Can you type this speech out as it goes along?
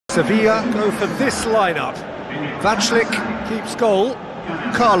Sevilla go for this lineup. Vaclik keeps goal.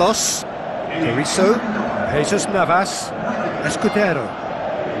 Carlos. Carrizo. Jesus Navas. Escudero.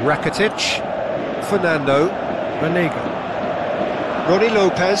 Rakitic. Fernando. Banega. Ronnie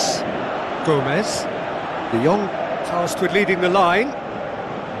Lopez. Gomez. De Jong tasked with leading the line.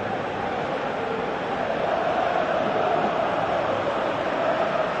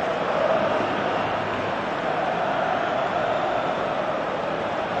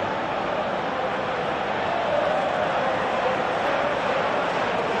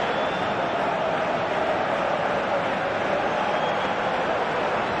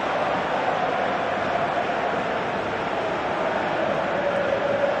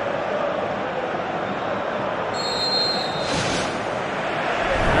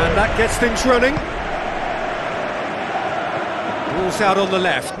 And that gets things running. Ball's out on the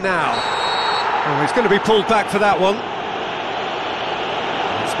left now. Oh, he's going to be pulled back for that one.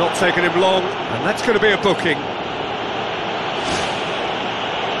 It's not taken him long, and that's going to be a booking.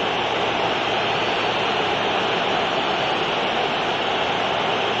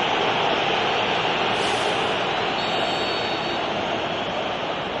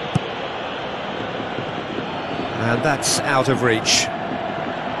 And that's out of reach.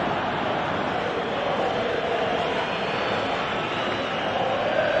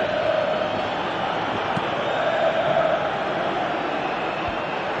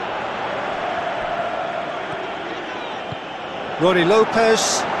 Ronnie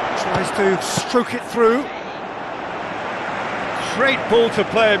Lopez tries to stroke it through. Great ball to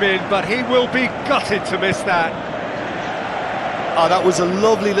play him in, but he will be gutted to miss that. Oh, that was a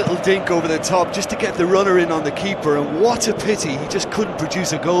lovely little dink over the top just to get the runner in on the keeper, and what a pity he just couldn't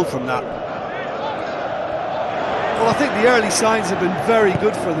produce a goal from that. Well, I think the early signs have been very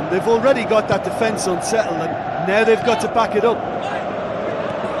good for them. They've already got that defence unsettled, and now they've got to back it up.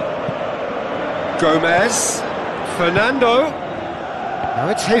 Gomez. Fernando. Now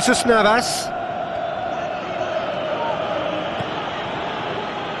it's Jesus Navas.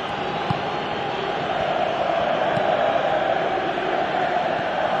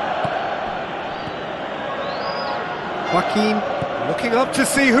 Joaquin looking up to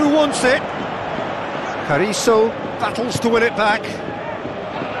see who wants it. Carrizo battles to win it back.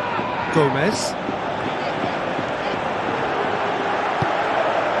 Gomez.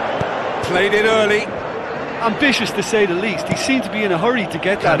 Played in early. Ambitious to say the least. He seemed to be in a hurry to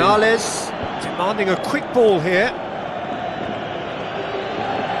get that Canales demanding a quick ball here.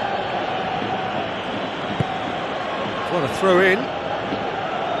 What a throw in.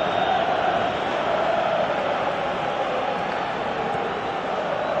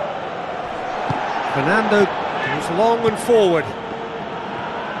 Fernando goes long and forward.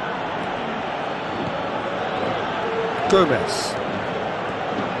 Gomez.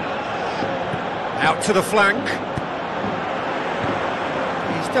 Out to the flank.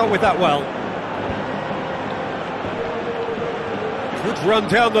 He's dealt with that well. Good run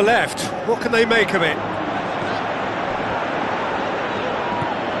down the left. What can they make of it?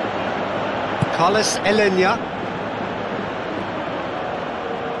 Carlos Elenia.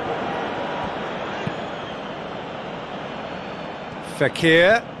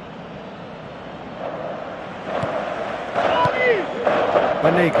 Fekir.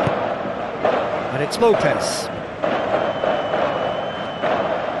 Banega. And it's Lopez.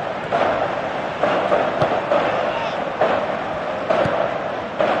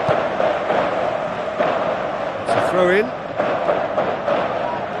 It's a throw in.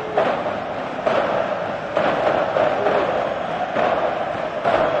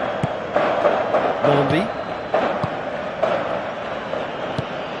 Mondi.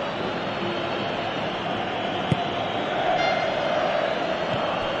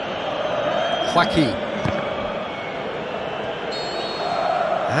 Joaquin.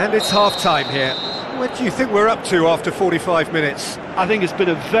 And it's half-time here. What do you think we're up to after 45 minutes? I think it's been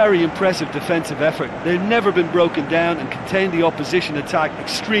a very impressive defensive effort. They've never been broken down and contained the opposition attack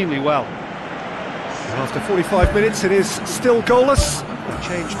extremely well. After 45 minutes it is still goalless. A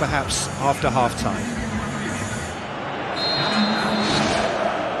change perhaps after half-time.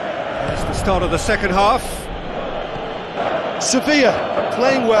 That's the start of the second half. Sevilla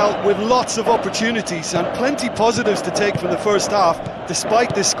playing well with lots of opportunities and plenty positives to take from the first half.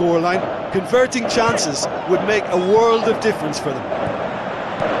 Despite this scoreline, converting chances would make a world of difference for them.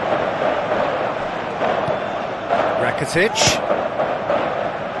 Rakitic.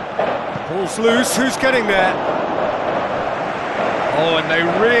 Ball's loose, who's getting there? Oh, and they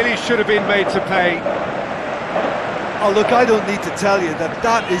really should have been made to pay. Oh, look, I don't need to tell you that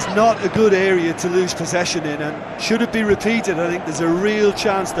that is not a good area to lose possession in, and should it be repeated, I think there's a real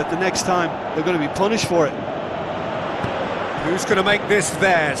chance that the next time they're going to be punished for it. Who's going to make this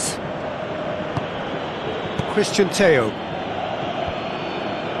theirs? Christian Teo.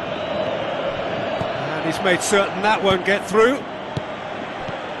 And he's made certain that won't get through.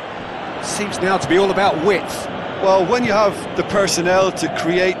 Seems now to be all about width. Well, when you have the personnel to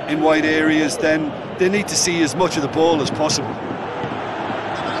create in wide areas, then they need to see as much of the ball as possible.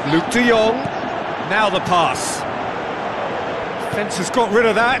 Luke de Jong, now the pass. Defence has got rid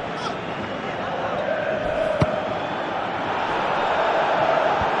of that.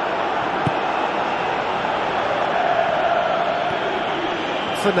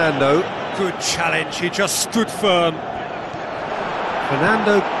 Fernando, good challenge, he just stood firm.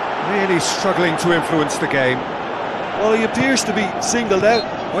 Fernando really struggling to influence the game. Well, he appears to be singled out.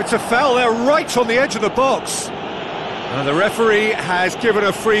 Oh, it's a foul there, right on the edge of the box. And the referee has given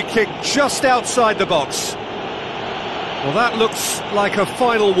a free kick just outside the box. Well, that looks like a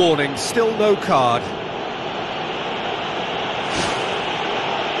final warning, still no card.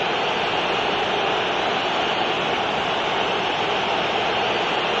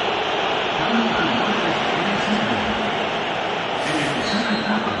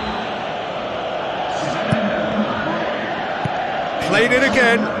 Played it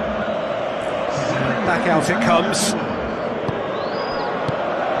again. Back out it comes.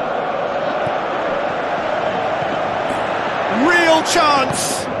 Real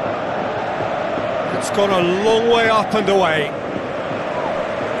chance! It's gone a long way up and away.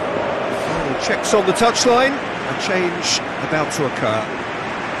 Final checks on the touchline. A change about to occur.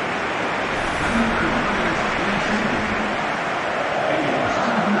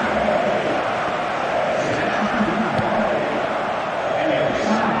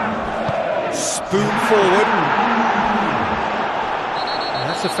 Spoon forward. And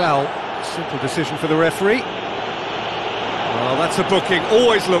that's a foul. Simple decision for the referee. Well, that's a booking.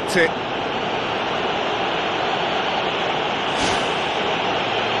 Always looked it.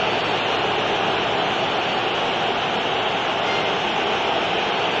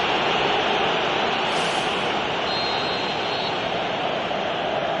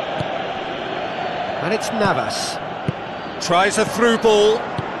 And it's Navas. Tries a through ball.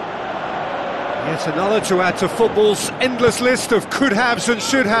 Yet another to add to football's endless list of could-haves and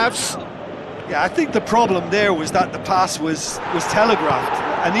should-haves. Yeah, I think the problem there was that the pass was telegraphed.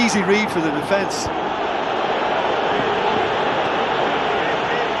 An easy read for the defence.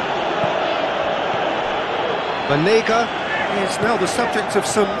 Liga is now the subject of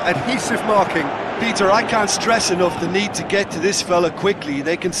some adhesive marking. Peter, I can't stress enough the need to get to this fella quickly.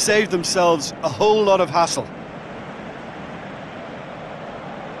 They can save themselves a whole lot of hassle.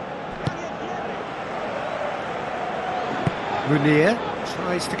 Munir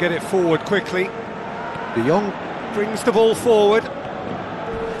tries to get it forward quickly. De Jong brings the ball forward.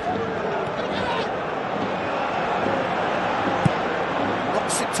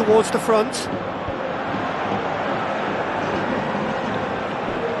 Knocks it towards the front.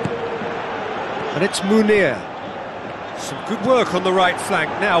 And it's Munir. Some good work on the right flank.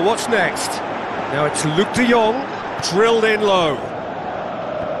 Now, what's next? Now it's Luke de Jong, drilled in low.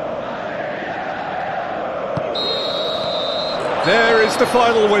 There is the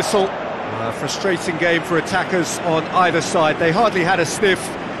final whistle. A frustrating game for attackers on either side. They hardly had a sniff.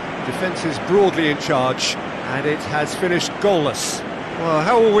 Defence is broadly in charge, and it has finished goalless. Well,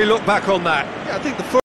 how will we look back on that? Yeah, I think the